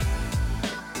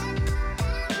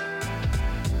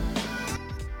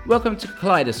Welcome to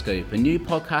Kaleidoscope, a new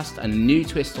podcast and a new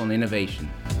twist on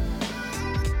innovation.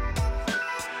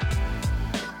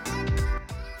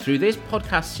 Through this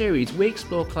podcast series, we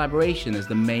explore collaboration as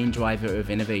the main driver of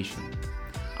innovation.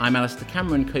 I'm Alistair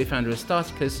Cameron, co-founder of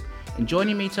Starticus, and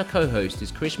joining me to co-host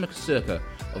is Karishma Kasurka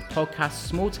of podcast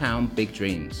Small Town, Big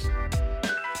Dreams.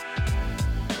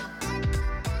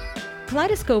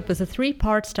 Kaleidoscope is a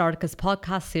three-part Starticus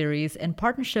podcast series in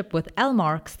partnership with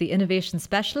LMarx, the innovation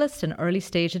specialist and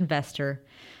early-stage investor.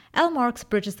 LMarx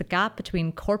bridges the gap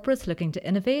between corporates looking to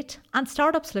innovate and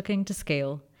startups looking to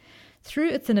scale. Through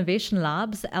its innovation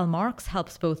labs, LMarx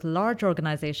helps both large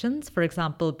organisations, for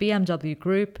example BMW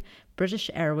Group,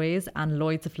 British Airways and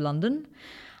Lloyds of London,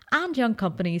 and young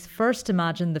companies first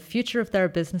imagine the future of their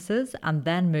businesses and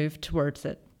then move towards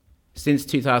it. Since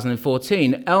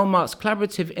 2014, LMarx's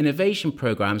collaborative innovation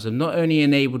programs have not only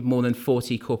enabled more than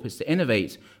 40 corporates to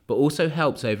innovate, but also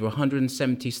helped over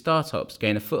 170 startups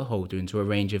gain a foothold into a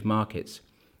range of markets.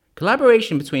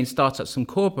 Collaboration between startups and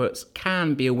corporates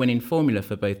can be a winning formula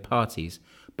for both parties,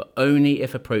 but only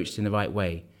if approached in the right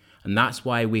way. And that's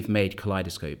why we've made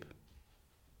Kaleidoscope.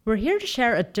 We're here to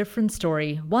share a different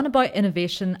story, one about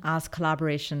innovation as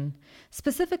collaboration.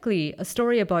 Specifically, a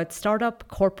story about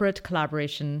startup-corporate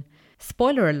collaboration.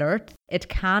 Spoiler alert, it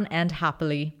can end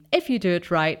happily, if you do it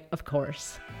right, of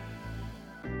course.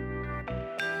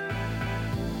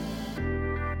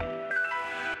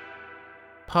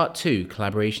 Part 2,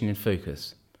 Collaboration in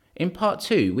Focus. In Part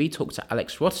 2, we talk to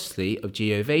Alex Wrottesley of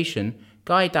Geovation,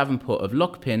 Guy Davenport of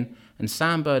Lockpin, and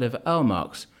Sam Bird of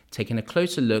LMarx, taking a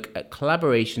closer look at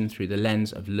collaboration through the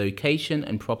lens of location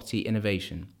and property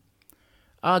innovation.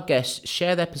 Our guests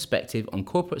share their perspective on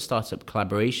corporate startup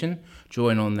collaboration,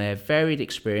 drawing on their varied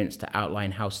experience to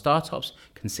outline how startups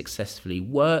can successfully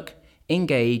work,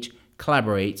 engage,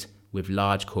 collaborate with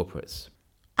large corporates.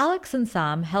 Alex and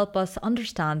Sam help us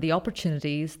understand the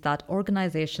opportunities that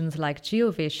organisations like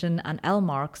Geovation and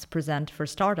LMarx present for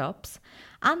startups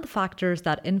and the factors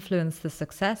that influence the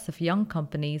success of young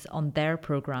companies on their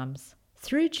programmes.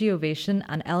 Through Geovation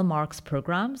and LMarx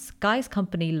programmes, Guy's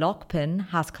company Lockpin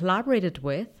has collaborated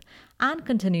with and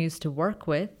continues to work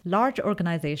with large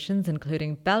organisations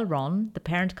including Belron, the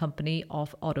parent company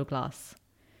of Autoglass.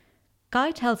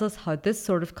 Guy tells us how this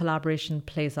sort of collaboration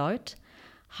plays out,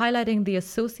 highlighting the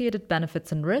associated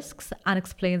benefits and risks, and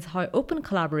explains how open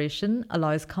collaboration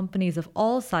allows companies of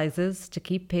all sizes to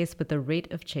keep pace with the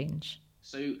rate of change.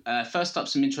 So first up,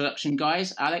 some introduction,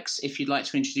 guys. Alex, if you'd like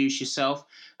to introduce yourself,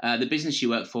 the business you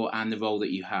work for and the role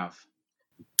that you have.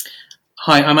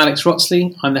 Hi, I'm Alex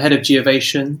Wrottesley. I'm the head of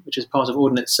Geovation, which is part of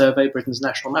Ordnance Survey, Britain's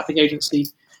national mapping agency,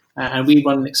 and we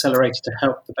run an accelerator to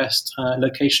help the best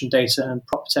location data and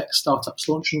PropTech startups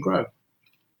launch and grow.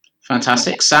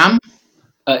 Fantastic. Sam?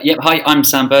 Hi, I'm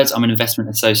Sam Bird. I'm an investment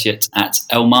associate at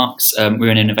LMarx.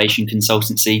 We're an innovation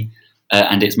consultancy,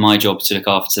 and it's my job to look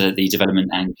after the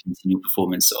development and continual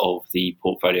performance of the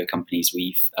portfolio companies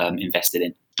we've invested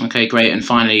in. Okay, great. And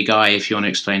finally, Guy, if you want to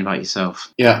explain about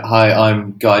yourself. Yeah, hi,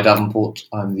 I'm Guy Davenport.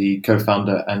 I'm the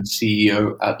co-founder and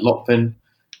CEO at Lockpin.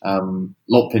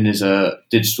 Lockpin is a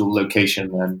digital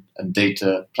location and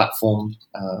data platform.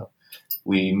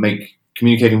 We make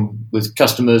communicating with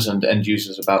customers and end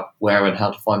users about where and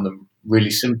how to find them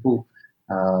really simple,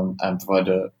 and provide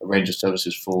a range of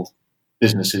services for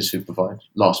businesses who provide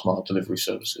last mile delivery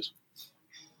services.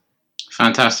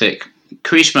 Fantastic.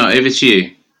 Karishma, over to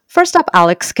you. First up,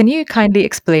 Alex, can you kindly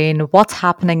explain what's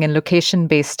happening in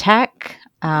location-based tech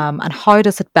and how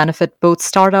does it benefit both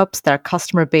startups, their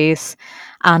customer base,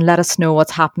 and let us know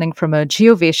what's happening from a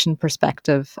Geovation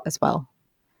perspective as well?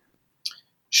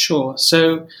 Sure.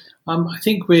 So I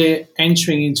think we're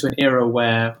entering into an era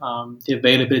where the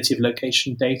availability of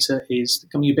location data is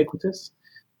becoming ubiquitous.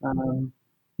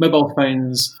 Mobile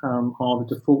phones are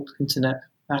the default internet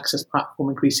access platform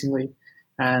increasingly.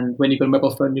 And when you've got a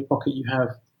mobile phone in your pocket, you have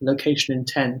location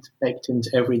intent baked into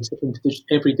every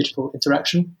digital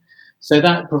interaction. So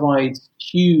that provides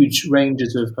huge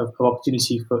ranges of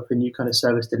opportunity for new kind of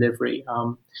service delivery.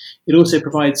 It also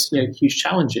provides huge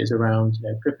challenges around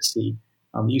privacy,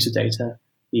 use of data,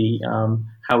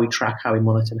 how we track, how we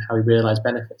monitor, and how we realize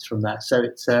benefits from that. So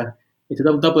it's a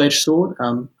double-edged sword.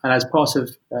 And as part of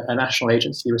a national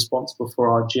agency responsible for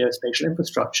our geospatial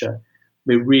infrastructure,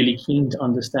 we're really keen to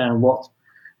understand what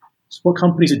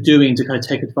companies are doing to kind of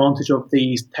take advantage of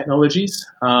these technologies,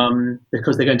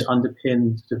 because they're going to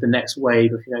underpin the next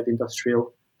wave of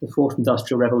the fourth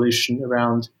industrial revolution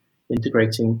around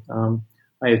integrating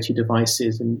IoT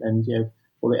devices and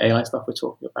all the AI stuff we're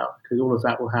talking about, because all of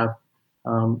that will have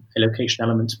a location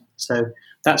element. So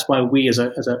that's why we as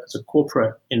a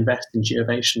corporate invest in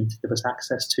Geovation to give us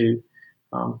access to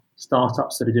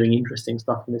startups that are doing interesting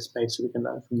stuff in this space, so we can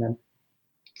learn from them.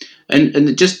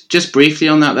 And just briefly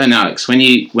on that then, Alex, when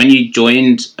you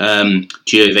joined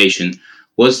GeoVation,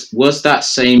 was that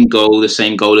same goal the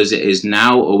same goal as it is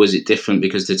now, or was it different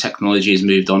because the technology has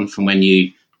moved on from when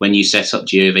you set up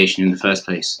GeoVation in the first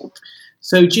place?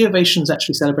 So GeoVation's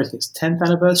actually celebrating its 10th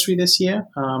anniversary this year.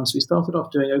 So we started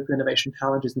off doing Open Innovation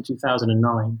Challenges in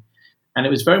 2009, and it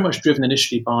was very much driven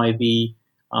initially by the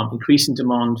increasing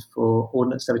demand for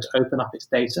Ordnance Survey to open up its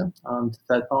data to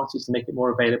third parties to make it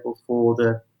more available for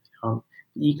the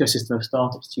ecosystem of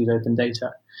startups to use open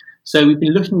data. So we've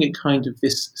been looking at kind of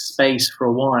this space for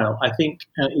a while. I think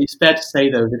it's fair to say,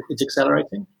 though, that it's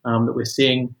accelerating, that we're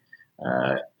seeing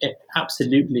it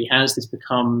absolutely as this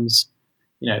becomes,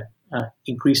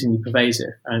 increasingly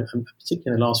pervasive, and particularly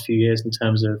in the last few years in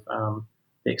terms of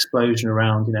the explosion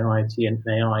around, IT and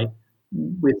AI.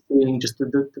 We're seeing just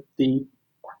the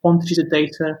quantities of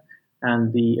data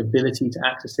and the ability to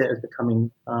access it as becoming,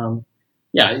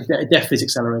 it definitely is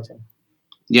accelerating.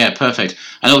 Yeah, perfect.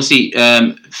 And obviously,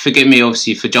 forgive me,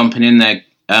 obviously, for jumping in there,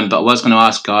 but what I was going to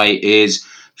ask, Guy, is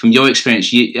from your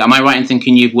experience, am I right in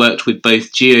thinking you've worked with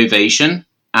both GeoVation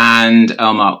and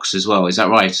LMARX as well? Is that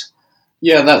right?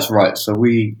 Yeah, that's right. So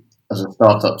we, as a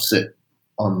startup, sit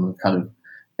on the kind of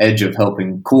edge of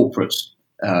helping corporates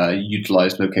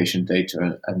utilize location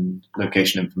data and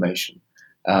location information.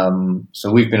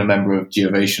 So we've been a member of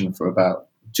GeoVation for about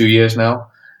 2 years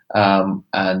now,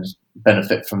 and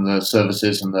benefit from the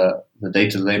services and the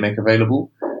data they make available.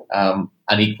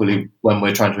 And equally, when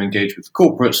we're trying to engage with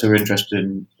corporates who are interested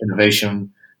in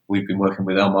innovation, we've been working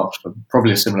with LMARX for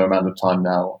probably a similar amount of time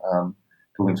now,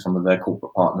 talking to some of their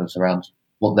corporate partners around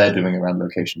what they're doing around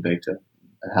location data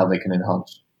and how they can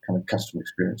enhance kind of customer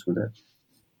experience with it.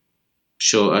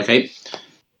 Sure, okay.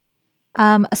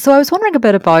 So I was wondering a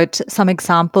bit about some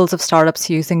examples of startups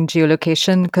using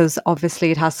geolocation, because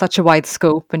obviously it has such a wide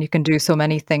scope and you can do so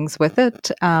many things with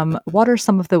it. What are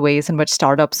some of the ways in which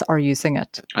startups are using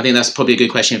it? I think that's probably a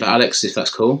good question for Alex, if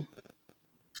that's cool.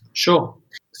 Sure.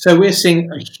 So we're seeing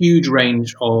a huge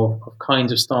range of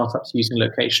kinds of startups using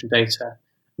location data.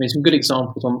 I mean, some good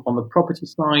examples on the property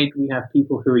side. We have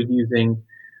people who are using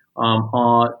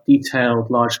our detailed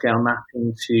large-scale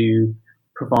mapping to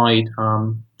provide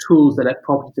tools that let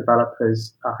property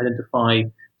developers identify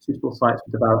suitable sites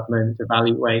for development,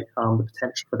 evaluate the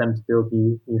potential for them to build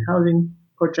new housing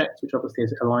projects, which obviously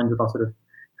is aligned with our sort of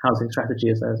housing strategy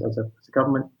as a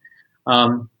government.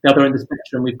 The other end of the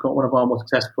spectrum, we've got one of our more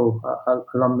successful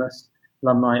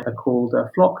alumni are called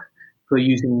Flock, who are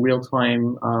using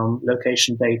real-time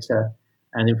location data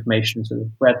and information, sort of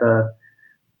weather,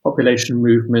 population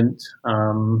movement,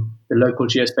 the local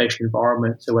geospatial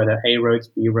environment, so whether A roads,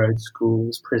 B roads,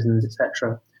 schools, prisons,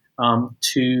 etc.,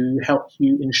 to help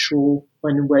you ensure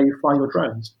when and where you fly your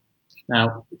drones.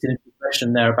 Now, it's an interesting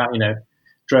question there about,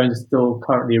 drones are still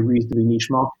currently a reasonably niche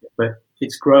market, but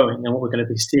it's growing, and what we're going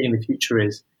to be seeing in the future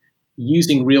is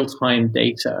using real-time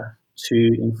data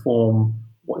to inform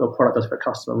what your product does for a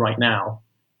customer right now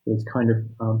is kind of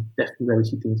definitely where we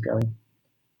see things going.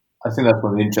 I think that's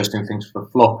one of the interesting things for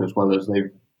Flock, as well as they've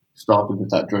started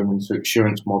with that drone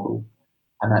insurance model.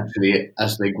 And actually,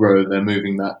 as they grow, they're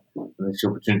moving that this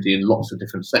opportunity in lots of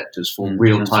different sectors for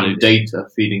real-time data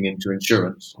feeding into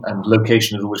insurance. And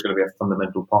location is always going to be a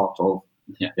fundamental part of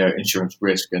insurance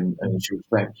risk and insurance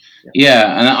claims.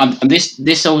 And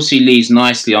this obviously leads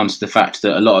nicely onto the fact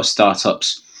that a lot of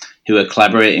startups who are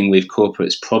collaborating with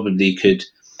corporates probably could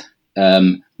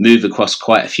move across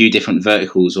quite a few different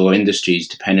verticals or industries,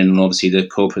 depending on obviously the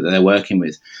corporate that they're working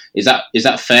with. Is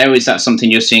that fair? Is that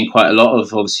something you're seeing quite a lot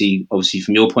of, obviously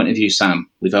from your point of view, Sam,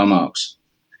 with LMARX?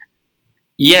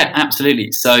 Yeah,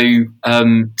 absolutely. So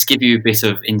to give you a bit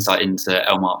of insight into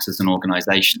LMARX as an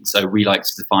organisation, so we like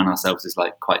to define ourselves as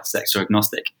like quite sector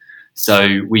agnostic.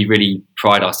 So we really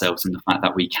pride ourselves in the fact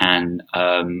that we can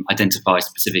identify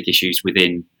specific issues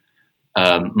within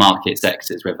market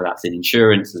sectors, whether that's in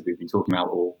insurance, as we've been talking about,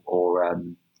 or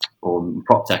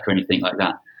prop tech or anything like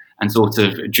that, and sort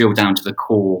of drill down to the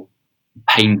core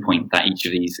pain point that each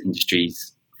of these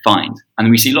industries find. And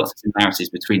we see lots of similarities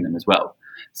between them as well.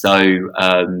 So,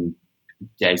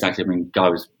 exactly. I mean, Guy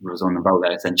was on the roll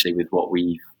there essentially with what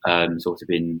we've sort of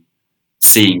been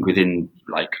seeing within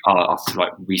us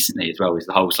recently as well, is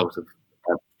the whole sort of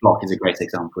Flock is a great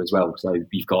example as well. So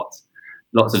you've got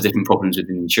lots of different problems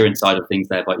within the insurance side of things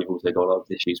there, but you've also got a lot of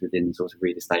issues within sort of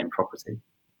real estate and property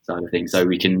side of things. So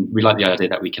we like the idea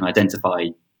that we can identify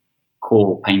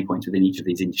core pain points within each of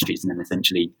these industries and then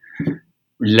essentially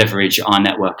leverage our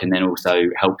network and then also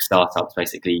help startups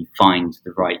basically find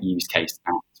the right use case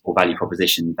or value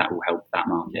proposition that will help that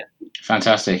market.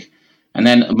 Fantastic. And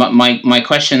then my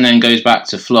question then goes back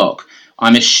to Flock.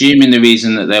 I'm assuming the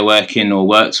reason that they're working or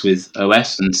works with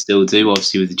OS and still do,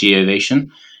 obviously with the GeoVation,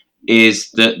 is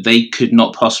that they could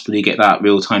not possibly get that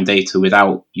real-time data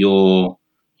without your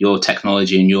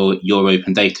technology and your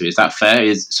open data. Is that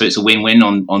fair? So it's a win-win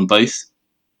on both?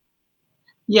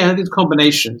 Yeah, I think it's a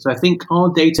combination. So I think our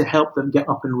data helped them get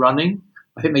up and running.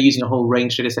 I think they're using a whole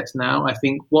range of data sets now. I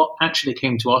think what actually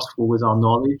came to us for was our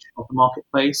knowledge of the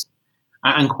marketplace.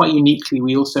 And quite uniquely,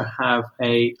 we also have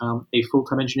a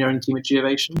full-time engineering team at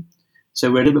GeoVation.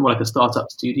 So we're a little bit more like a startup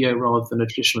studio rather than a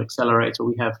traditional accelerator.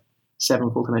 We have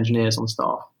 7 full-time engineers on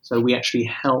staff. So we actually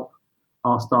help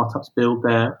our startups build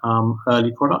their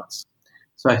early products.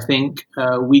 So I think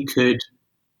we could,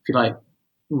 if you like,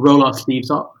 roll our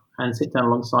sleeves up and sit down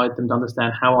alongside them to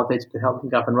understand how our data could help them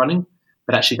get up and running,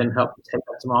 but actually then help them take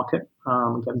that to market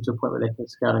and get them to a point where they can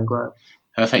scale and grow.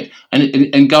 Perfect.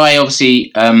 And Guy,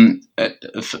 obviously, from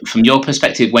your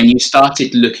perspective, when you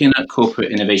started looking at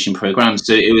corporate innovation programs,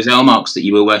 so it was Elmarks that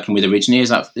you were working with originally. Is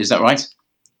that right?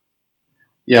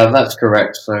 Yeah, that's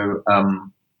correct. So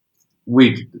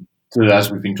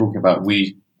as we've been talking about,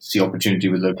 we see opportunity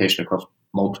with location across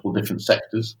multiple different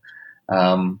sectors.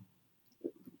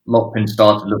 Lockpin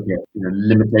started looking at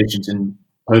limitations in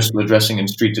postal addressing and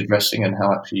street addressing and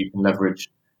how actually you can leverage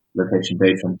location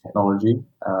data and technology.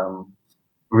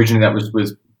 Originally, that was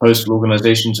with postal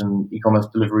organizations and e-commerce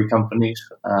delivery companies.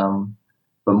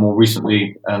 But more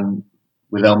recently,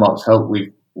 with Elmark's help,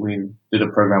 we did a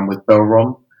program with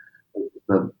Belron,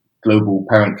 the global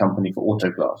parent company for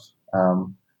Autoglass.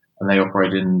 And they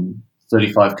operate in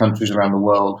 35 countries around the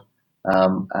world.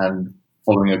 And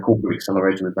following a corporate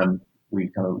accelerator with them,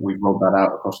 we've rolled that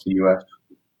out across the US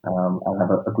and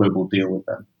have a global deal with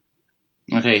them.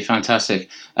 Okay, fantastic.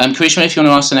 Karishma, if you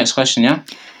want to ask the next question, yeah?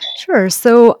 Sure.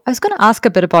 So I was going to ask a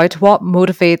bit about what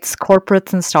motivates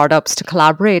corporates and startups to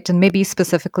collaborate, and maybe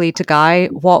specifically to Guy,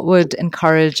 what would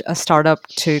encourage a startup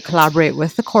to collaborate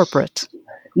with the corporate?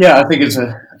 Yeah, I think it's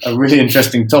a really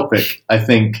interesting topic. I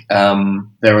think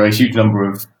there are a huge number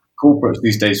of corporates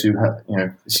these days who have,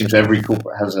 it seems every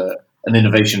corporate has an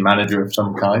innovation manager of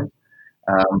some kind.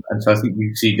 And so I think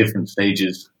we see different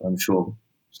stages. I'm sure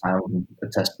Sam can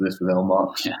attest to this with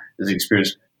Elmarks. Yeah. There's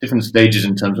experience different stages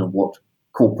in terms of what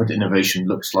corporate innovation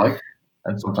looks like.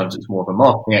 And sometimes it's more of a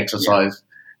marketing exercise.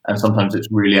 And sometimes it's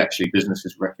really actually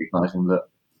businesses recognizing that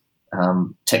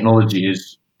technology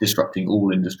is disrupting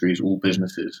all industries, all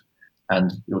businesses.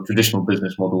 And your traditional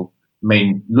business model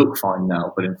may look fine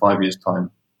now, but in 5 years'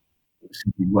 time, it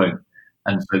simply won't.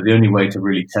 And so the only way to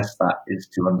really test that is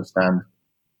to understand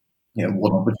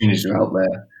what opportunities are out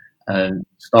there. And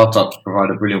startups provide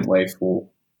a brilliant way for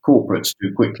corporates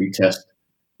to quickly test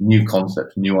new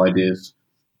concepts, new ideas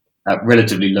at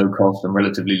relatively low cost and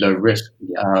relatively low risk.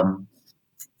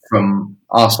 From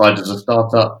our side as a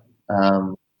startup,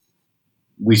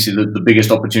 we see that the biggest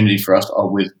opportunities for us are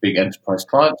with big enterprise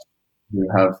clients who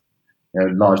have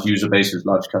large user bases,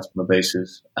 large customer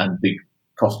bases, and big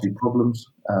costly problems.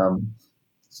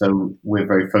 So we're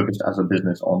very focused as a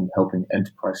business on helping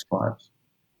enterprise clients.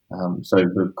 So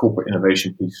the corporate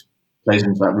innovation piece plays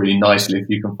into that really nicely. If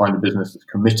you can find a business that's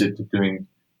committed to doing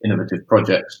innovative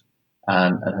projects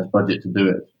and has budget to do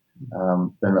it,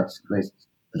 then they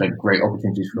present great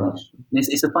opportunities for us.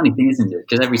 It's a funny thing, isn't it?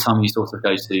 Because every time you sort of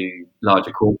go to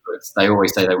larger corporates, they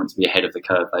always say they want to be ahead of the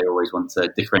curve. They always want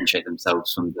to differentiate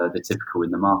themselves from the typical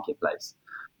in the marketplace.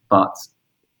 But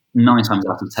 9 times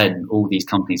out of 10, all these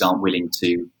companies aren't willing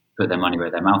to put their money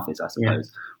where their mouth is, I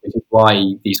suppose. Yeah. Which is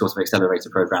why these sorts of accelerator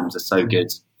programs are so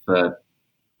good for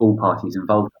all parties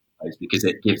involved, I suppose, because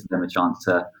it gives them a chance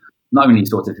to not only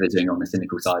sort of if they're doing it on the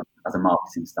cynical side as a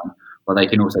marketing stunt, but they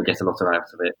can also get a lot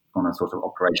out of it on a sort of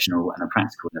operational and a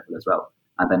practical level as well.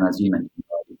 And then, as you mentioned,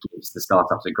 it gives the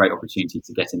startups a great opportunity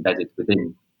to get embedded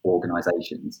within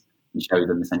organisations and show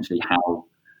them essentially how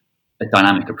a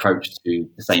dynamic approach to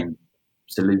the same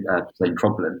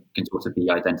problem can sort of be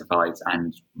identified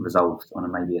and resolved on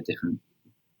maybe a different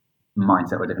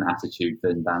mindset or a different attitude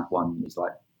than that one is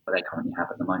like what they currently have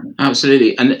at the moment.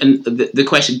 Absolutely. And the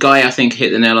question, Guy, I think,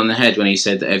 hit the nail on the head when he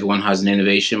said that everyone has an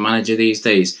innovation manager these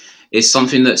days. It's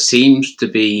something that seems to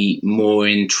be more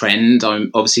in trend,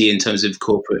 obviously in terms of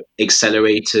corporate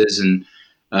accelerators and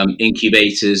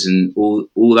incubators and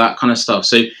all that kind of stuff.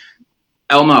 So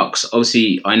Elmarks,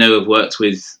 obviously, I know have worked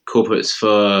with corporates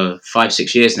for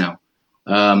 5-6 years now.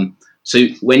 So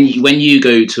when you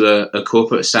go to a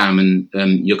corporate, Sam, and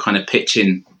you're kind of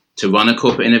pitching to run a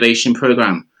corporate innovation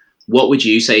program, what would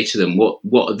you say to them?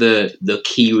 What are the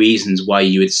key reasons why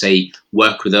you would say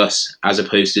work with us as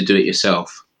opposed to do it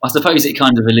yourself? I suppose it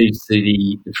kind of alludes to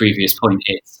the previous point.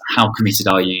 It's how committed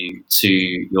are you to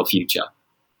your future,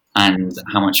 and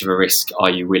how much of a risk are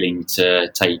you willing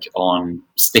to take on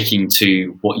sticking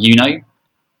to what you know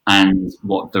and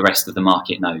what the rest of the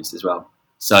market knows as well.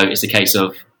 So it's a case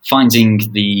of finding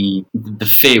the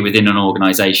fear within an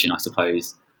organisation, I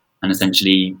suppose, and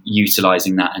essentially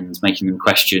utilising that and making them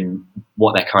question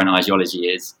what their current ideology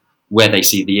is, where they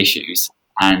see the issues,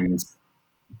 and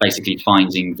basically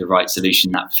finding the right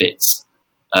solution that fits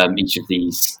each of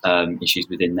these issues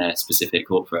within their specific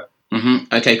corporate.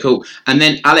 Mm-hmm. Okay, cool. And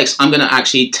then, Alex, I'm going to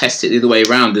actually test it the other way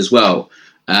around as well,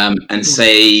 and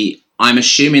say, I'm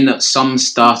assuming that some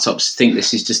startups think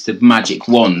this is just the magic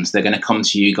wand. They're going to come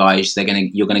to you guys. You're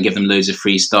going to give them loads of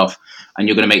free stuff, and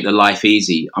you're going to make their life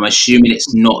easy. I'm assuming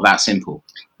it's not that simple.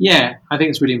 Yeah, I think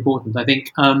it's really important. I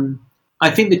think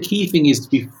the key thing is to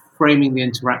be framing the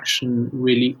interaction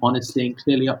really honestly and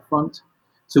clearly up front.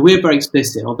 So we're very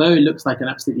explicit. Although it looks like an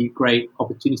absolutely great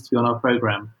opportunity to be on our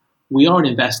program, we are an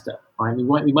investor, right? We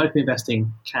might be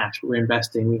investing cash, but we're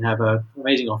investing. We have an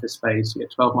amazing office space. We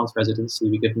get 12 months residency.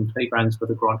 We give them 20 grand for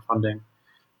the grant funding.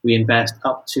 We invest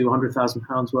up to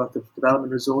 £100,000 worth of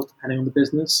development resource, depending on the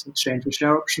business, in exchange for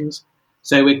share options.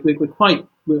 So we're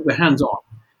hands on.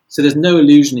 So there's no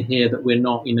illusion here that we're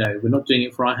not doing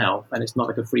it for our health, and it's not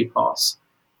like a free pass.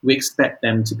 We expect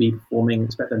them to be performing,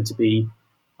 expect them to be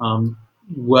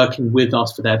working with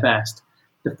us for their best.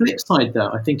 The flip side,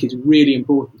 though, I think is really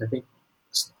important. I think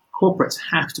corporates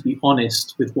have to be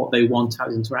honest with what they want out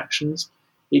of interactions.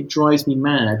 It drives me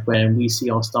mad when we see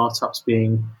our startups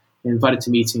being invited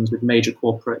to meetings with major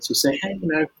corporates who say, hey,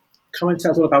 come and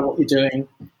tell us all about what you're doing.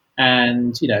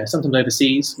 And, sometimes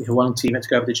overseas, we had one team had to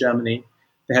go over to Germany.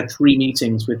 They had 3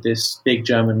 meetings with this big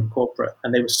German corporate,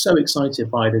 and they were so excited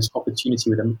by this opportunity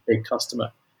with a big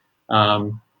customer.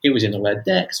 It was in all their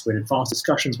decks. We're in advanced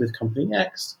discussions with company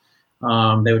X.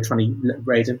 They were trying to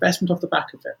raise investment off the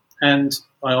back of it. And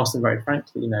I asked them very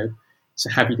frankly, so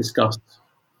have you discussed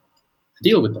a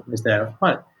deal with them? Is there a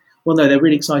pilot? Well, no, they're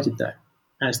really excited though.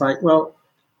 And it's like, well,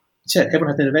 everyone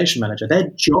has an innovation manager. Their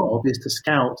job is to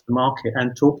scout the market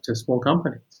and talk to small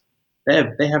companies.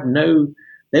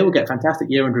 They will get fantastic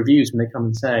year-end reviews when they come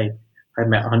and say, I've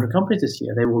met 100 companies this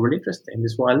year. They were really interesting.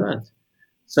 This is what I learned.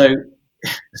 So the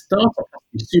startup has to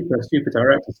be super, super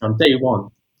direct. So on day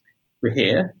one, we're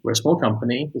here. We're a small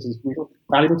company. This is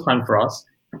valuable time for us.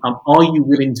 Are you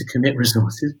willing to commit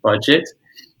resources, budget,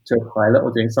 to a pilot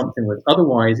or doing something with?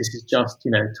 Otherwise, this is just,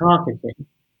 targeting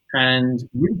and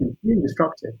really, really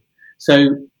destructive.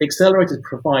 So accelerators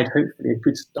provide hopefully a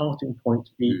good starting point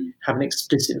to have an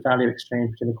explicit value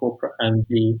exchange between the corporate and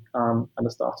the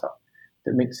startup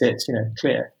that makes it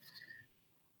clear,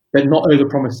 but not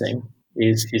over-promising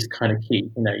is kind of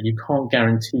key. You can't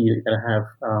guarantee that you're going to have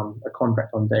a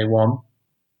contract on day one,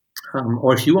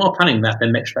 or if you are planning that,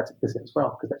 then make sure that's explicit as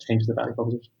well, because that changes the value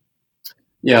proposition.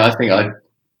 Yeah, I think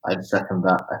I'd second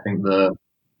that. I think the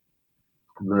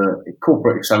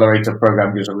corporate accelerator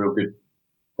program gives a real good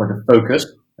point of focus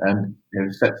and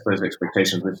sets those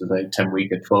expectations. This is a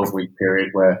 10-week, a 12-week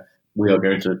period where we are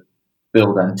going to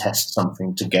build and test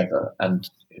something together and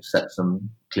set some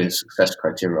clear success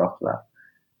criteria after that.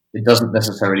 It doesn't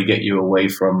necessarily get you away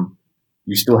from,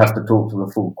 you still have to talk to the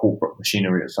full corporate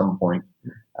machinery at some point.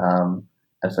 And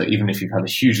so even if you've had a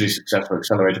hugely successful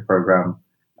accelerator program,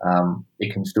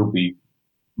 it can still be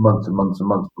months and months and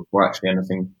months before actually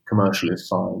anything commercial is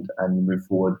signed and you move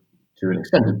forward to an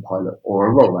extended pilot or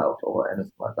a rollout or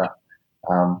anything like that.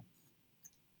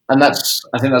 And I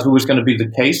think that's always going to be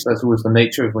the case. That's always the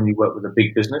nature of when you work with a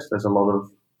big business. There's a lot of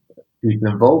people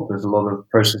involved. There's a lot of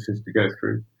processes to go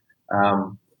through.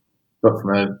 But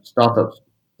from a startup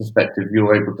perspective,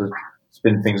 you're able to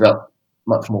spin things up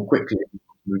much more quickly.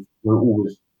 We're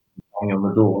always banging on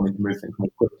the door and we can move things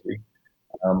more quickly.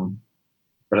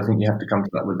 But I think you have to come to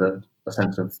that with a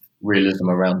sense of realism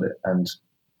around it and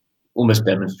almost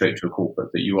demonstrate to a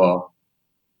corporate that you are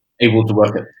able to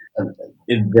work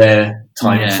in their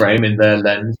time frame, in their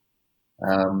lens.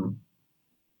 But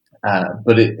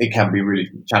it can be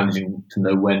really challenging to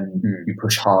know when you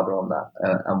push harder on that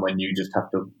and when you just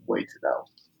have to wait it out.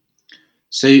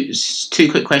 So 2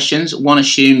 quick questions. One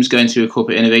assumes going through a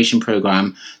corporate innovation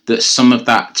program that some of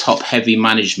that top heavy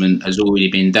management has already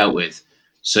been dealt with.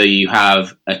 So you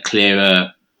have a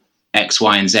clearer X,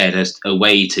 Y, and Z as a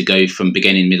way to go from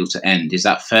beginning, middle to end. Is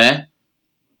that fair?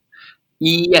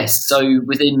 Yes. So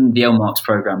within the LMARCS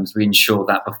programs, we ensure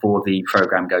that before the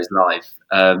program goes live,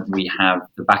 we have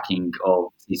the backing of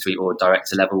C-suite or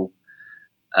director level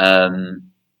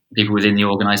people within the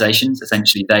organisations.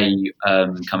 Essentially, they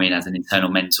come in as an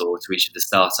internal mentor to each of the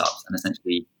startups and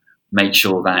essentially make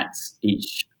sure that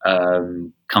each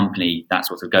company that's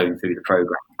sort of going through the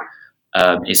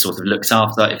program is sort of looked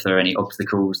after. If there are any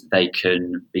obstacles, they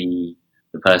can be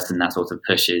the person that sort of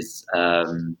pushes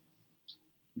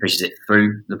it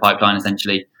through the pipeline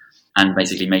essentially, and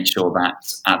basically make sure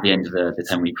that at the end of the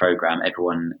 10-week program,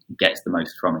 everyone gets the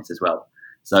most from it as well.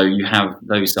 So you have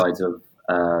those sides of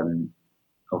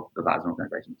that as an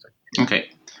organisation. Okay.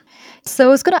 So I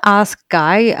was going to ask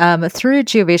Guy, through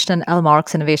Geovation and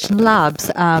Elmark's Innovation Labs,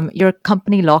 your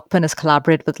company Lockpin has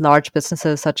collaborated with large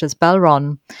businesses such as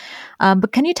Belron.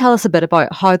 But can you tell us a bit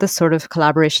about how this sort of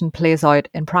collaboration plays out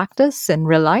in practice, in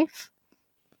real life?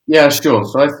 Yeah, sure.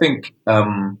 So I think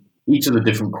each of the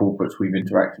different corporates we've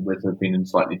interacted with have been in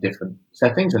slightly different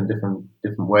settings and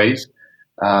different ways.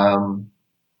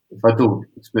 If I talk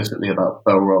explicitly about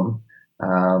Belron,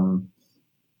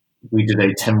 we did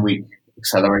a 10-week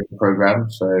accelerator program.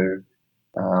 So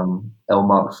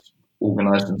Elmarks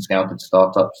organised and scouted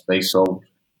startups. They solved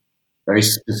very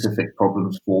specific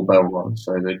problems for Belron.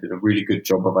 So they did a really good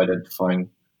job of identifying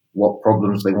what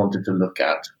problems they wanted to look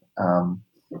at. And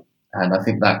I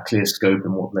think that clear scope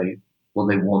and what they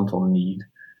want or need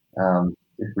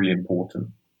is really important.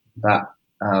 That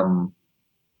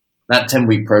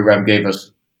 10-week program gave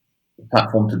us a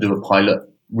platform to do a pilot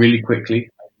really quickly.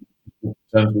 In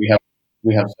terms of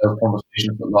we have sales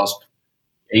conversations that last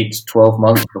 8 to 12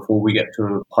 months before we get to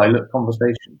a pilot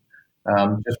conversation,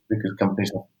 just because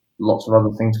companies have lots of other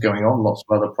things going on, lots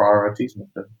of other priorities, and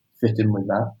have to fit in with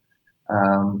that.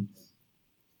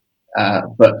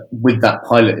 But with that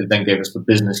pilot, it then gave us the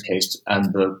business case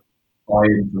and the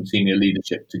buy-in from senior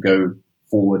leadership to go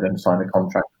forward and sign a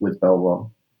contract with Belron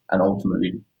and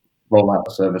ultimately roll out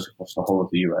the service across the whole of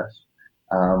the US.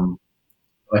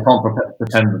 I can't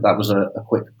pretend that was a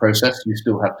quick process. You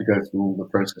still have to go through all the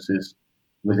processes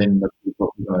within the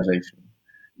organization.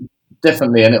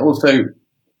 Definitely. And it also,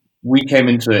 we came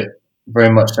into it very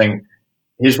much saying,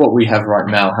 here's what we have right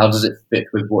now. How does it fit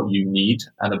with what you need?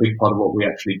 And a big part of what we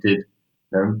actually did,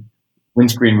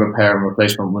 windscreen repair and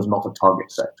replacement was not a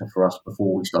target sector for us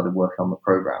before we started working on the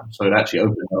program. So it actually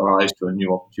opened our eyes to a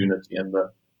new opportunity. And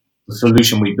the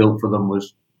solution we built for them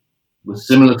was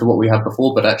similar to what we had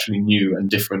before, but actually new and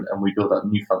different. And we built that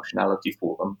new functionality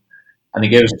for them. And it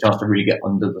gave us a chance to really get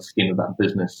under the skin of that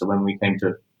business. So when we came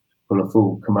to put a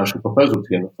full commercial proposal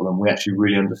together for them, we actually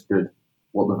really understood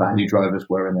what the value drivers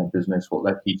were in their business, what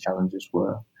their key challenges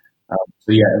were.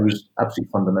 So yeah, it was absolutely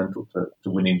fundamental to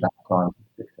winning that client in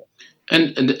particular.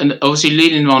 And obviously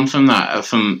leading on from that,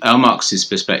 from Elmarks'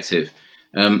 perspective,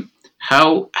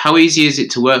 how easy is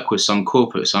it to work with some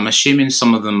corporates? I'm assuming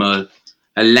some of them are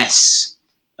less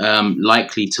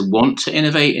likely to want to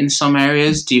innovate in some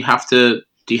areas. Do you have to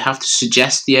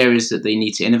suggest the areas that they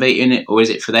need to innovate in it, or is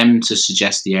it for them to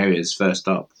suggest the areas first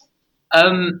up?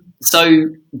 So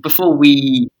before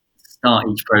we start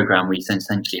each program, we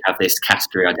essentially have this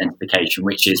category identification,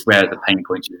 which is where the pain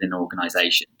points within an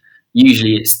organisation.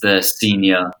 Usually it's the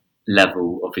senior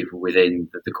level of people within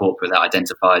the corporate that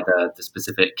identify the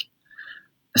specific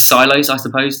silos, I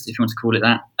suppose, if you want to call it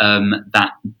that,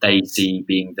 that they see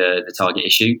being the target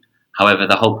issue. However,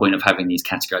 the whole point of having these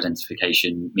category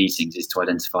identification meetings is to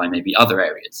identify maybe other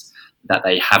areas that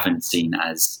they haven't seen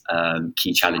as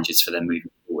key challenges for them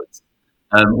moving forward.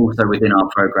 Also within our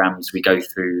programs, we go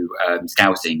through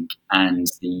scouting and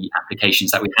the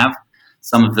applications that we have.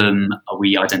 Some of them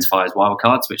we identify as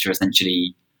wildcards, which are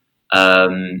essentially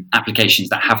applications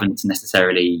that haven't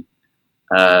necessarily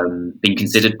been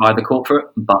considered by the corporate,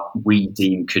 but we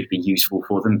deem could be useful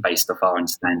for them based off our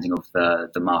understanding of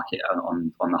the market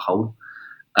on the whole.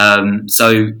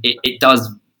 So it does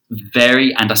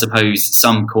vary, and I suppose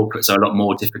some corporates are a lot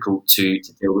more difficult to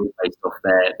deal with based off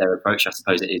their approach. I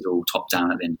suppose it is all top down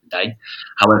at the end of the day.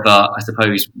 However, I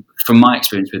suppose from my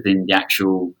experience within the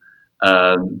actual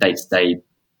day-to-day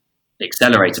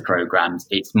accelerator programs,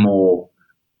 it's more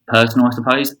personal, I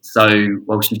suppose. So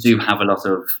whilst you do have a lot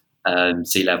of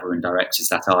C-level and directors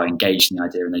that are engaged in the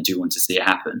idea and they do want to see it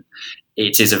happen,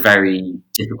 it is a very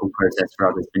difficult process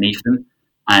for others beneath them.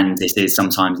 And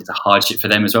sometimes it's a hardship for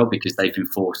them as well, because they've been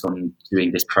forced on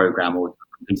doing this program or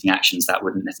completing actions that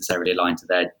wouldn't necessarily align to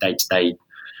their day-to-day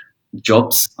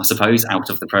jobs, I suppose, out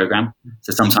of the program.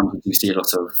 So sometimes we do see a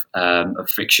lot of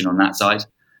friction on that side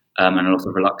and a lot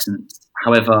of reluctance.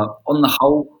 However, on the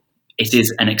whole, it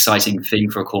is an exciting thing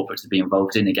for a corporate to be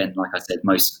involved in. Again, like I said,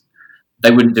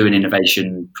 they wouldn't do an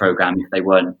innovation program if they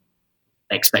weren't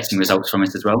expecting results from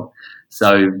it as well.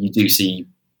 So you do see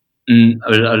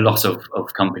a lot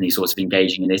of companies sort of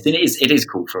engaging in this. And it is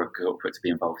cool for a corporate to be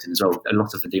involved in as well. A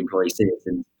lot of the employees see it,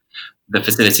 and the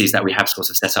facilities that we have sort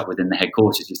of set up within the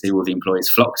headquarters, you see all the employees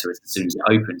flock to it as soon as it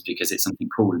opens because it's something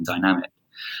cool and dynamic.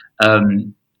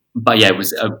 But yeah, it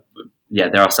was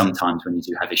there are some times when you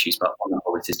do have issues, but on the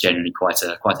whole, it is generally quite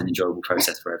an enjoyable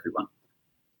process for everyone.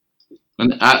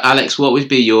 And Alex, what would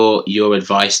be your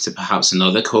advice to perhaps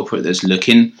another corporate that's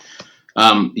looking,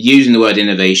 using the word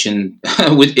innovation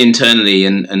with internally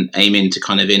and aiming to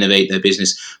kind of innovate their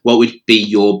business? What would be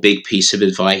your big piece of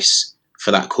advice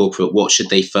for that corporate? What should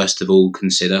they first of all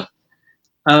consider?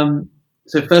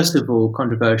 So first of all,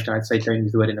 controversial, I'd say don't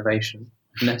use the word innovation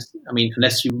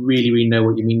unless you really know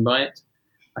what you mean by it.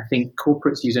 I think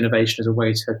corporates use innovation as a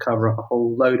way to cover up a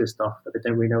whole load of stuff that they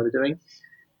don't really know what they're doing.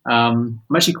 I'm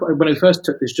actually when I first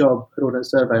took this job at Audit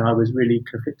Survey, I was really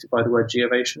conflicted by the word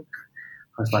geovation.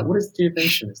 I was like, what is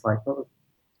geovation? It's like, well,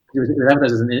 it was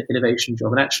advertised as an innovation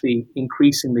job, and actually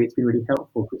increasingly it's been really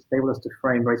helpful because it's enabled us to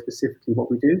frame very specifically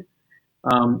what we do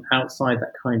outside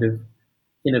that kind of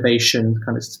innovation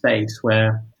kind of space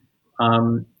where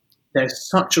there's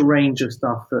such a range of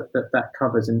stuff that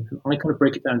covers, and I kind of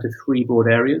break it down to three broad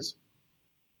areas.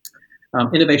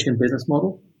 Innovation in business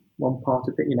model, one part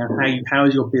of it, how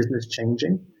is your business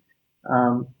changing?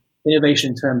 Innovation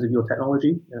in terms of your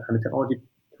technology and the technology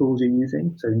tools you're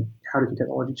using. So how does your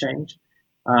technology change?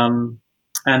 And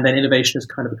then innovation is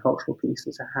kind of a cultural piece.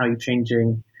 So how you're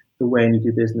changing the way you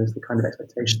do business, the kind of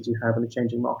expectations you have in the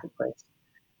changing marketplace.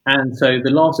 And so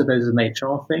the last of those is an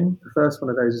HR thing. The first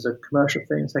one of those is a commercial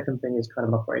thing. Second thing is kind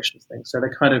of an operations thing. So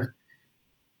they're kind of,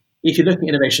 if you're looking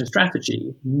at innovation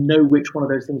strategy, know which one of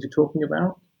those things you're talking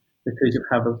about, because you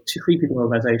have three people in an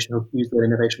organization who use the word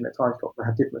innovation in their title and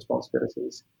have different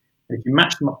responsibilities. And if you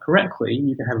match them up correctly,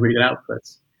 you can have really good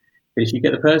outputs. But if you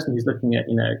get the person who's looking at,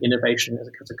 innovation as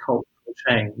a cultural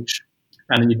change,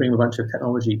 and then you bring them a bunch of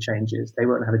technology changes, they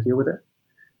won't know how to deal with it.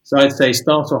 So I'd say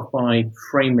start off by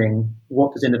framing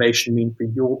what does innovation mean for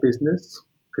your business,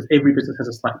 because every business has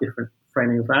a slightly different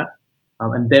framing of that,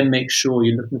 and then make sure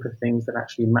you're looking for things that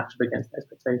actually match up against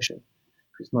expectation.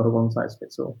 It's not a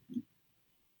one-size-fits-all.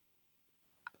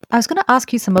 I was going to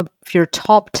ask you some of your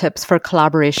top tips for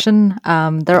collaboration.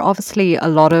 There are obviously a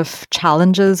lot of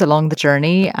challenges along the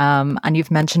journey, and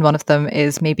you've mentioned one of them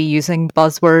is maybe using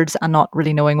buzzwords and not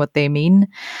really knowing what they mean.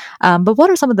 But what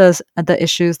are some of the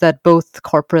issues that both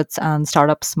corporates and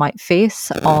startups might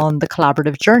face on the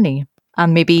collaborative journey?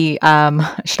 And maybe,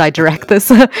 should I direct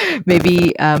this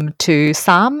maybe to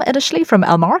Sam initially from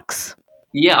Elmarks?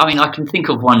 Yeah, I mean, I can think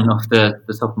of one off the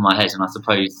top of my head, and I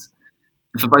suppose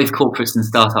for both corporates and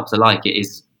startups alike, it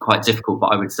is quite difficult,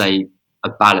 but I would say a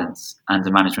balance and a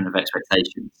management of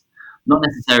expectations. Not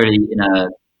necessarily in a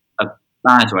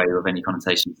bad way of any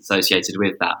connotations associated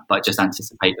with that, but just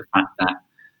anticipate the fact that,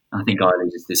 and I think I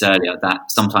alluded to this earlier, that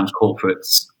sometimes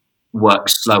corporates work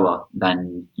slower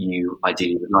than you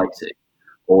ideally would like to,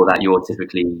 or that you're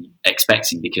typically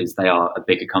expecting because they are a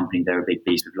bigger company, they're a big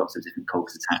beast with lots of different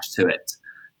cogs attached to it.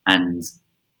 And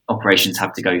operations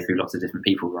have to go through lots of different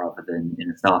people rather than in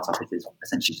a startup. It is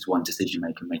essentially just one decision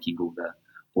maker making all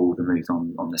the moves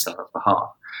on the startup's behalf.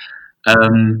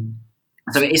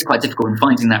 So it is quite difficult in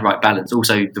finding that right balance.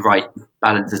 Also, the right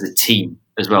balance as a team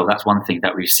as well. That's one thing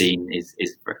that we've seen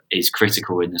is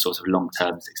critical in the sort of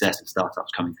long-term success of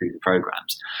startups coming through the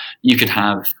programs. You could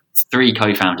have 3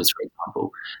 co-founders, for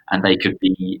example, and they could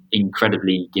be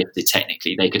incredibly gifted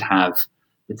technically. They could have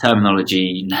the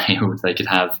terminology nailed. They could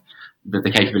have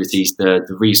the capabilities, the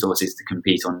resources to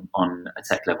compete on a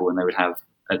tech level, and they would have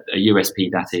a USP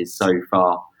that is so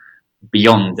far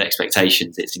beyond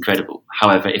expectations. It's incredible.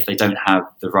 However, if they don't have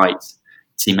the right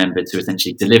team member to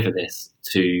essentially deliver this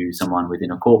to someone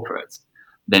within a corporate,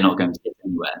 they're not going to get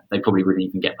anywhere. They probably wouldn't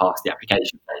even get past the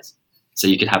application phase. So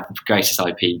you could have the greatest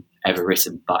IP ever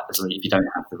written, but if you don't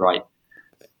have the right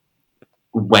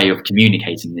way of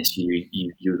communicating this,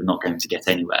 you're not going to get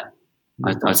anywhere.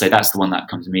 I'd say that's the one that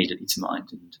comes immediately to mind,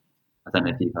 and I don't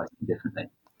know if you guys think differently.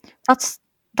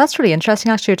 That's really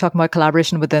interesting. Actually, you're talking about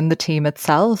collaboration within the team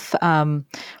itself.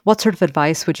 What sort of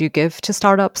advice would you give to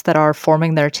startups that are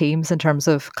forming their teams in terms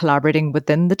of collaborating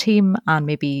within the team and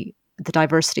maybe the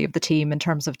diversity of the team in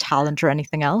terms of talent or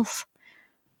anything else?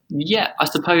 Yeah, I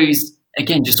suppose,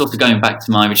 again, just sort of going back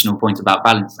to my original point about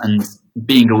balance and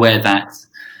being aware that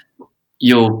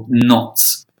you're not,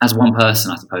 as one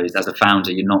person, I suppose, as a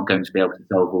founder, you're not going to be able to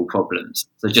solve all problems.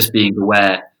 So just being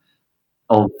aware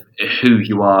of who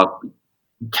you are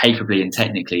capably and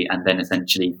technically, and then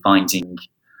essentially finding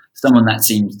someone that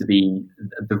seems to be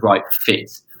the right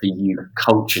fit for you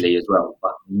culturally as well,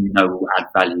 but will add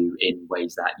value in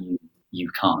ways that you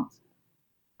can't.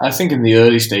 I think in the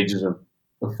early stages of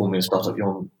forming a startup,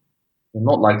 you're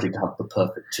not likely to have the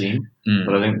perfect team,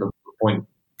 but I think the point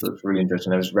that's really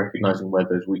interesting is recognizing where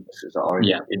those weaknesses are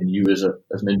in you as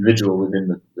an individual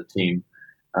within the team.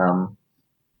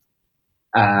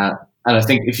 And I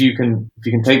think if you can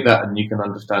take that and you can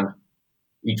understand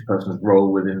each person's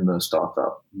role within the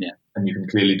startup, and you can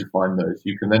clearly define those,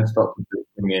 you can then start to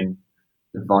bring in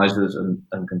advisors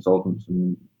and consultants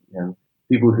and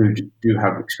people who do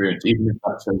have experience, even if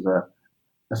that's as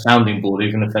a sounding board,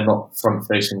 even if they're not front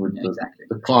facing with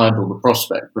the client or the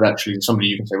prospect, but actually somebody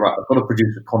you can say, right, I've got to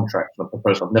produce a contract or a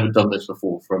proposal. I've never done this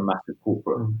before for a massive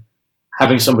corporate.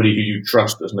 Having somebody who you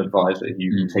trust as an advisor,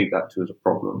 you can take that to as a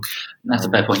problem. And that's a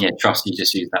fair point. Yeah, trust. You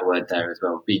just used that word there as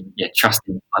well.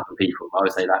 Trusting other people. I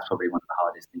would say that's probably one of the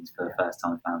hardest things for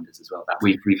first-time founders as well. That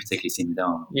we've particularly seen with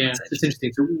our organization. It's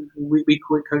interesting. So we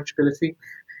call it coachability.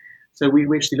 So we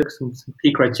actually look at some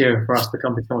key criteria for us to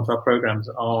come into our programs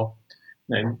are,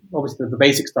 obviously the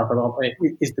basic stuff.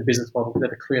 Is the business model, is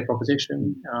it a clear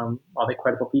proposition? Are they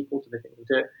credible people? Do they think they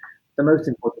do it? The most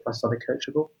important for us, are they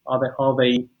coachable? Are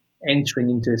they entering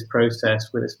into this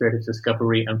process with a spirit of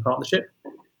discovery and partnership?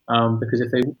 Because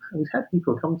we've had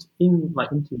people come in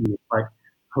like interviews, like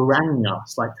haranguing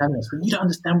us, like telling us, well, you don't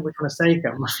understand what we're trying to say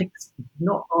here. I'm like, it's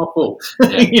not our fault,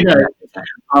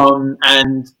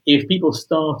 and if people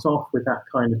start off with that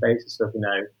kind of basis of,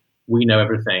 we know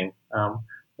everything,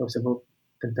 we'll say, well,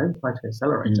 then don't apply to an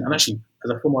accelerator. And actually, as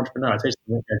a former entrepreneur, I say to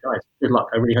them, guys, good luck.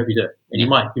 I really hope you do it. And you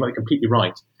might be completely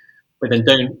right. But then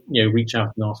don't, reach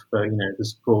out and ask for, the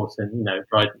support and,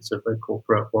 guidance of a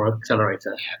corporate or an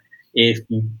accelerator. If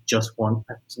you just want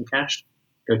some cash,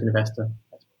 go to an investor.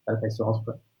 That's a better place to ask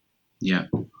for it. Yeah.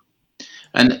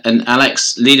 And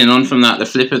Alex, leading on from that, the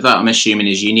flip of that, I'm assuming,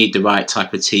 is you need the right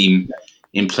type of team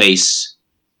in place,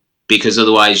 because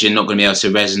otherwise you're not going to be able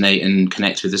to resonate and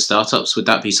connect with the startups. Would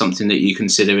that be something that you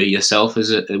consider yourself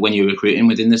when you're recruiting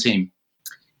within the team?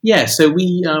 Yeah. So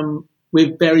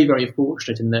we're very, very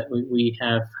fortunate in that we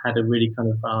have had a really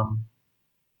kind of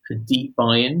a deep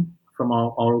buy-in from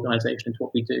our organisation into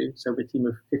what we do. So we're a team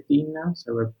of 15 now,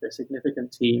 so we're a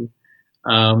significant team.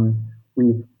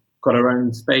 We've got our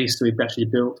own space, so we've actually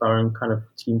built our own kind of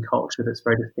team culture that's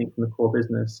very distinct from the core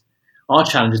business. Our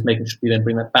challenge is making sure we then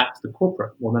bring that back to the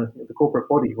corporate, more than anything, the corporate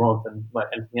body, rather than like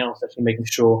anything else. Actually making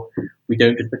sure we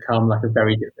don't just become like a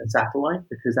very different satellite,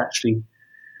 because actually,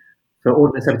 for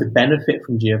Ordnance to benefit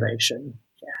from Geovation,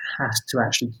 it has to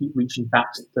actually keep reaching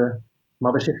back to the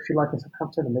mothership, if you like, in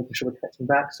Southampton, and making sure we're connecting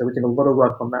back. So we're doing a lot of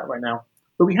work on that right now.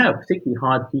 But we have particularly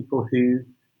hired people who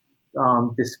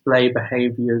display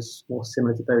behaviours more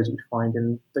similar to those you'd find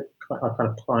in the kind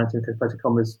of client and inverted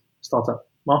commas startup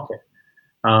market.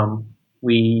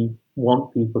 We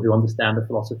want people who understand the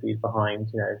philosophies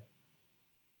behind,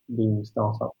 being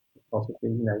startup philosophy,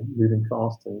 moving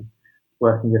fast and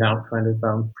working without kind of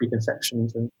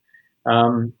preconceptions. And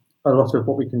a lot of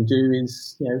what we can do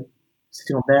is,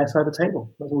 sitting on their side of the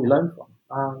table. That's what we learn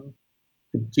from.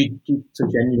 To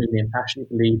genuinely and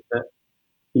passionately believe that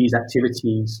these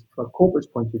activities, from a corporate's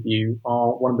point of view,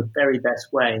 are one of the very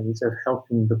best ways of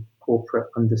helping the corporate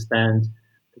understand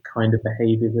the kind of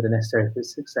behaviours that are necessary for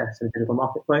success in a digital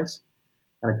marketplace.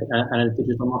 And a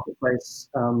digital marketplace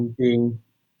being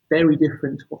very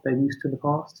different to what they're used to in the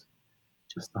past.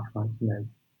 Just stuff like,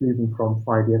 moving from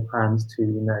 5-year plans to,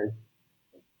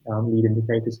 lead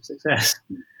indicators of success,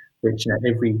 which,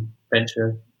 every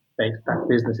venture-based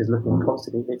business is looking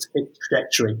constantly at its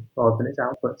trajectory rather than its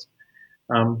outputs.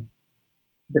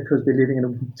 Because we're living in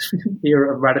an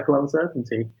era of radical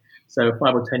uncertainty. So a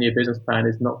 5 or 10-year business plan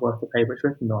is not worth the paper it's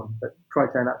written on, but try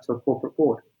to turn that to a corporate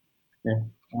board.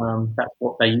 That's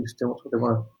what they're used to, that's what they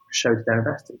want to show to their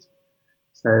investors.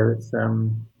 So it's,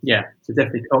 so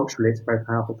definitely culturally, it's a very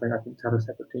powerful thing, I think, to have a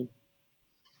separate team.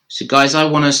 So guys, I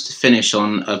want us to finish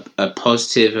on a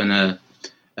positive and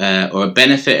or a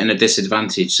benefit and a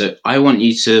disadvantage. So I want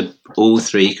you to all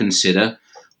three consider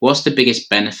what's the biggest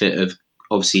benefit of,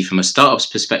 obviously from a startup's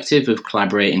perspective, of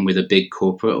collaborating with a big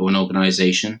corporate or an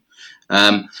organisation,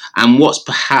 and what's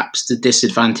perhaps the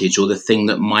disadvantage or the thing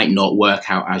that might not work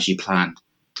out as you planned.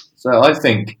 So I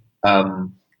think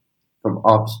from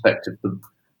our perspective,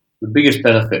 the biggest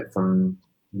benefit from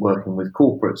working with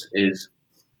corporates is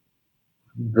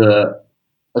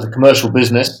as a commercial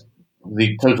business,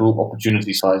 the total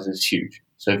opportunity size is huge.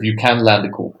 So if you can land a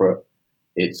corporate,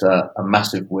 it's a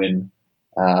massive win.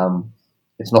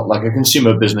 It's not like a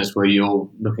consumer business where you're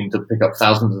looking to pick up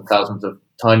thousands and thousands of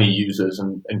tiny users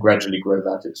and gradually grow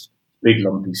that. It's big,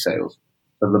 lumpy sales.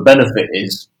 So the benefit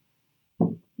is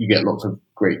you get lots of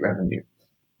great revenue.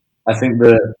 I think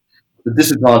the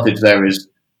disadvantage there is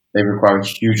they require a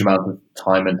huge amount of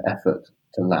time and effort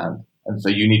to land. And so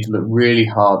you need to look really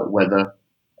hard at whether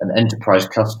an enterprise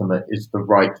customer is the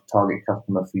right target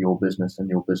customer for your business and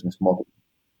your business model.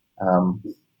 And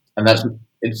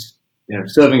it's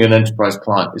serving an enterprise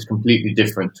client is completely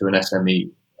different to an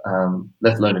SME,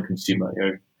 let alone a consumer.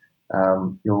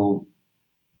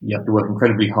 You have to work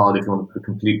incredibly hard if you want to put a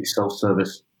completely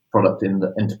self-service product in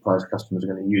that enterprise customers are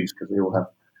going to use, because they all have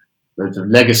loads of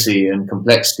legacy and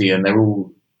complexity, and they're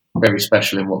all very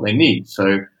special in what they need.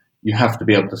 So you have to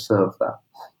be able to serve that.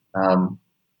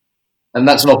 And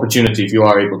that's an opportunity if you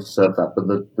are able to serve that. But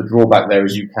the drawback there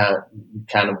is you can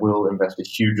and will invest a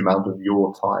huge amount of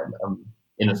your time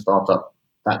in a startup.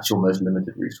 That's your most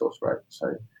limited resource, right?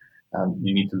 So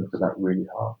you need to look at that really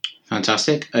hard.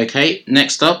 Fantastic. Okay,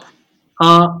 next up.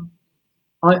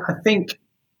 I think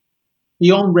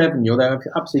beyond revenue, although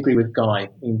I absolutely agree with Guy,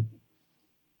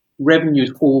 revenue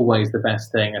is always the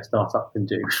best thing a startup can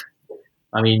do.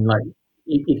 I mean, like,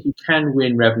 if you can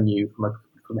win revenue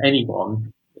from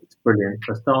anyone, it's brilliant.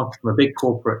 For a startup, from a big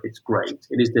corporate, it's great.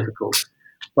 It is difficult.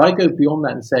 But I go beyond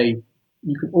that and say,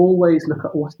 you can always look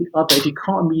at what's the other, if you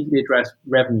can't immediately address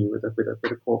revenue with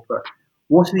a corporate,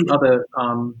 what are the other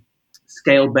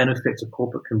scale benefits a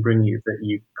corporate can bring you that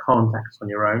you can't access on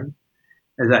your own?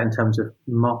 Is that in terms of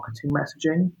marketing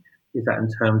messaging? Is that in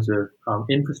terms of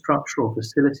infrastructure or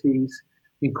facilities?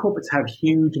 I mean, corporates have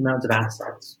huge amounts of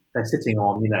assets. They're sitting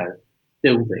on,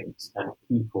 buildings and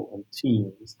people and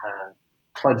teams and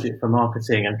budget for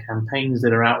marketing and campaigns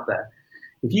that are out there.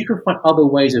 If you can find other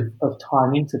ways of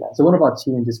tying into that. So one of our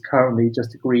teams is currently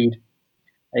just agreed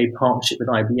a partnership with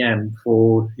IBM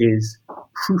for his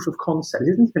proof of concept.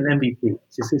 It isn't even an MVP.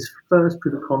 It's his first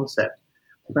proof of concept.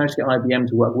 We've managed to get IBM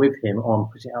to work with him on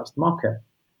putting it out to the market.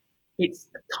 It's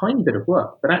a tiny bit of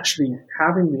work, but actually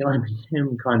having the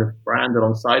IBM kind of brand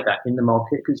alongside that in the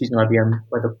market, because it's using IBM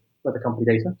weather company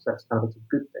data, so that's kind of a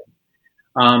good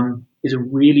thing, is a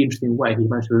really interesting way he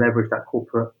managed to leverage that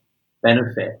corporate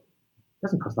benefit. It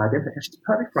doesn't cost IBM, it's actually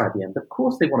perfect for IBM. But of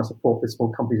course they want to support the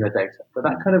small companies with their data, but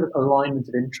that kind of alignment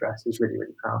of interest is really,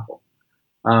 really powerful.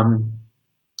 And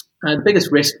the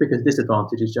biggest risk, because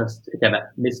disadvantage, is just, again,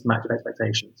 that mismatch of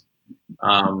expectations.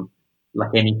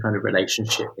 Like any kind of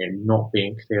relationship, not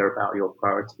being clear about your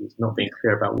priorities, not being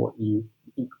clear about what you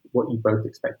both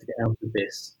expect to get out of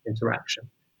this interaction.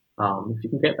 If you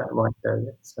can get that right, though,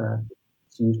 it's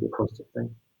usually a positive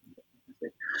thing.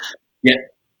 Yeah,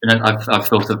 I've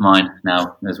thought of mine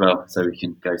now as well, so we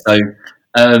can go. So,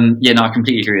 I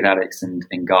completely agree with Alex and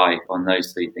Guy on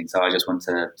those three things. So I just want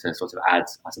to sort of add,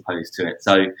 I suppose, to it.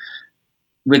 So,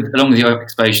 along with your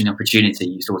exposure and opportunity,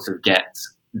 you sort of get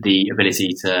the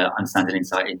ability to understand an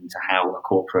insight into how a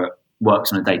corporate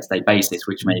works on a day-to-day basis,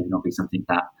 which may not be something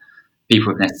that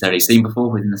people have necessarily seen before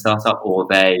within the startup, or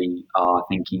they are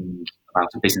thinking about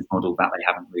a business model that they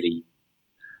haven't really,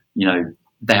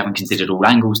 they haven't considered all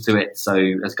angles to it. So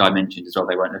as Guy mentioned as well,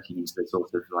 they weren't looking into the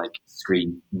sort of like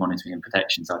screen monitoring and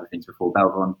protection side of things before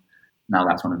Belron. Now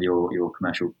that's one of your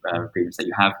commercial agreements that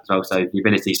you have as well. So the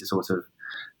ability to sort of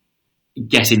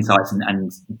get insights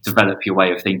and develop your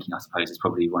way of thinking, I suppose, is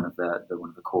probably one of the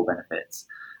core benefits.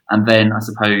 And then I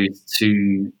suppose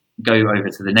to go over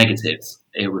to the negatives,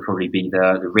 it would probably be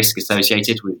the risk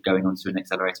associated with going onto an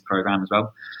accelerator program as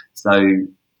well. So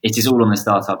it is all on the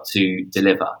startup to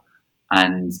deliver,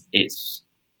 and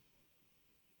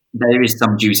there is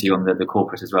some duty on the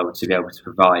corporate as well to be able to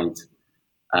provide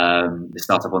the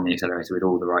startup on the accelerator with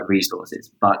all the right resources.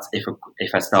 But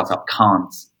if a startup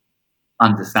can't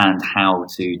understand how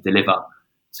to deliver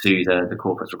to the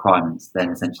corporate requirements, then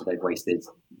essentially they've wasted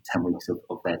 10 weeks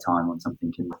of their time on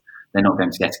something, and they're not going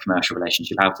to get a commercial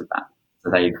relationship out of that. So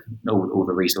they've all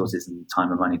the resources and time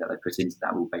and money that they put into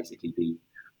that will basically be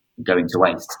going to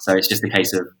waste. So it's just a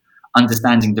case of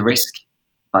understanding the risk,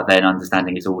 but then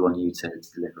understanding it's all on you to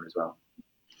deliver as well.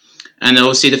 And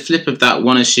obviously the flip of that,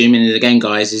 one assuming, again,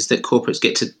 guys, is that corporates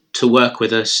get to work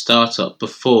with a startup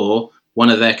before one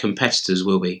of their competitors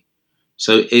will be.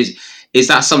 So is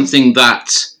that something that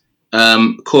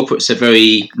corporates are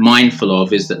very mindful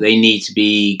of, is that they need to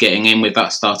be getting in with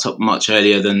that startup much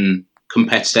earlier than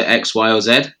competitor X, Y, or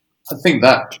Z? I think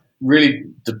that really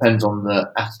depends on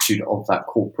the attitude of that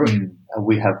corporate.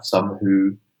 We have some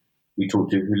who we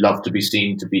talk to who love to be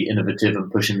seen to be innovative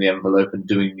and pushing the envelope and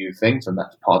doing new things, and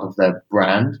that's part of their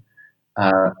brand.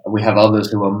 We have others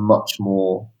who are much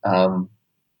more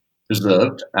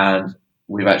reserved, and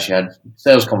we've actually had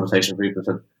sales conversations where people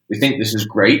said, we think this is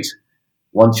great.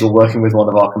 Once you're working with one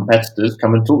of our competitors,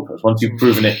 come and talk to us. Once you've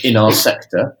proven it in our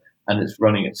sector and it's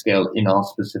running at scale in our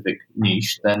specific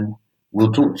niche, then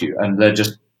we'll talk to you. And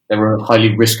they're a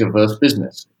highly risk-averse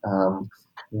business.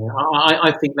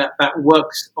 I think that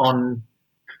works on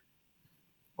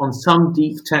some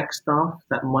deep tech stuff.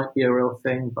 That might be a real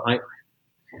thing, but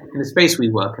in the space we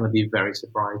work in, I'd be very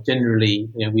surprised.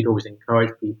 Generally, we'd always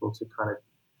encourage people to kind of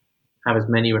have as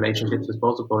many relationships as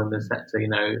possible in the sector.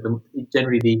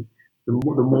 Generally the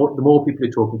more people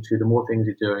you're talking to, the more things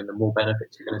you're doing, the more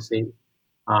benefits you're going to see.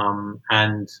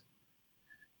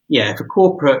 If a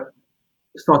corporate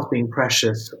starts being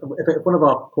precious, if one of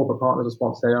our corporate partners or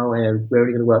sponsors say, we're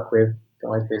only going to work with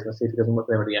Guy's business if it doesn't work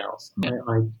with everybody else, I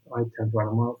tend to run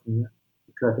a mile from that,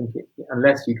 because I think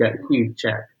unless you get a huge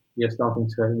check, you're starting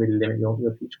to really limit your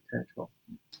future potential.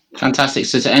 Fantastic.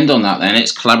 So to end on that then,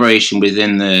 it's collaboration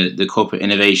within the corporate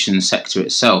innovation sector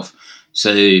itself.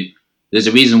 So there's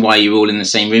a reason why you're all in the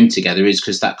same room together, is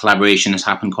because that collaboration has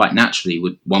happened quite naturally,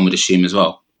 one would assume as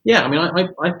well. Yeah, I mean,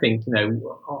 I think,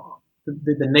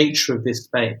 the nature of this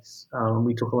space,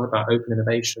 we talk a lot about open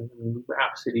innovation. I mean, we're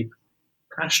absolutely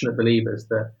passionate believers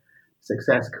that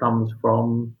success comes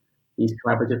from these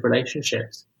collaborative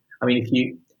relationships. I mean,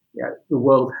 the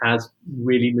world has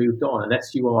really moved on,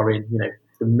 unless you are in,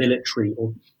 the military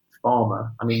or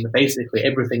pharma. I mean, basically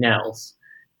everything else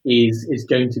is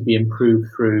going to be improved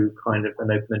through kind of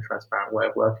an open and transparent way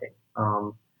of working.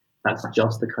 That's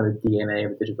just the kind of DNA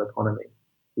of the digital economy.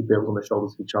 We build on the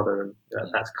shoulders of each other, and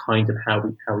that's kind of how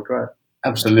we grow.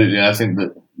 Absolutely. I think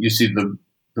that you see the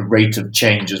rate of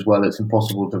change as well. It's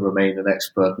impossible to remain an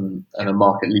expert and a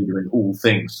market leader in all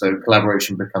things. So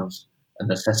collaboration becomes a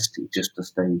necessity just to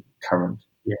stay current.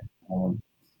 Yeah.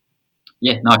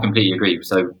 I completely agree.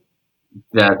 So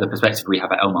the perspective we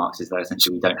have at LMarcs is that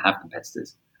essentially we don't have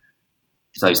competitors.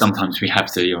 So sometimes we have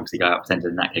to obviously go out pretend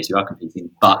in that case you are competing.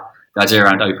 But the idea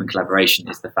around open collaboration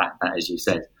is the fact that, as you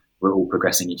said, we're all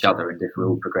progressing each other, and if we're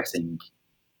all progressing,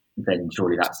 then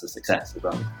surely that's a success as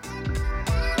well.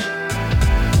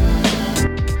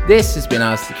 This has been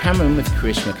Alistair Cameron with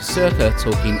Karishma Kasurka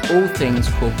talking all things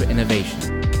corporate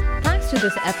innovation. Thanks to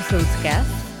this episode's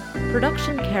guests,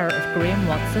 production care of Graham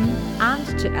Watson,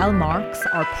 and to LMarcs,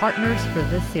 our partners for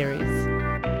this series.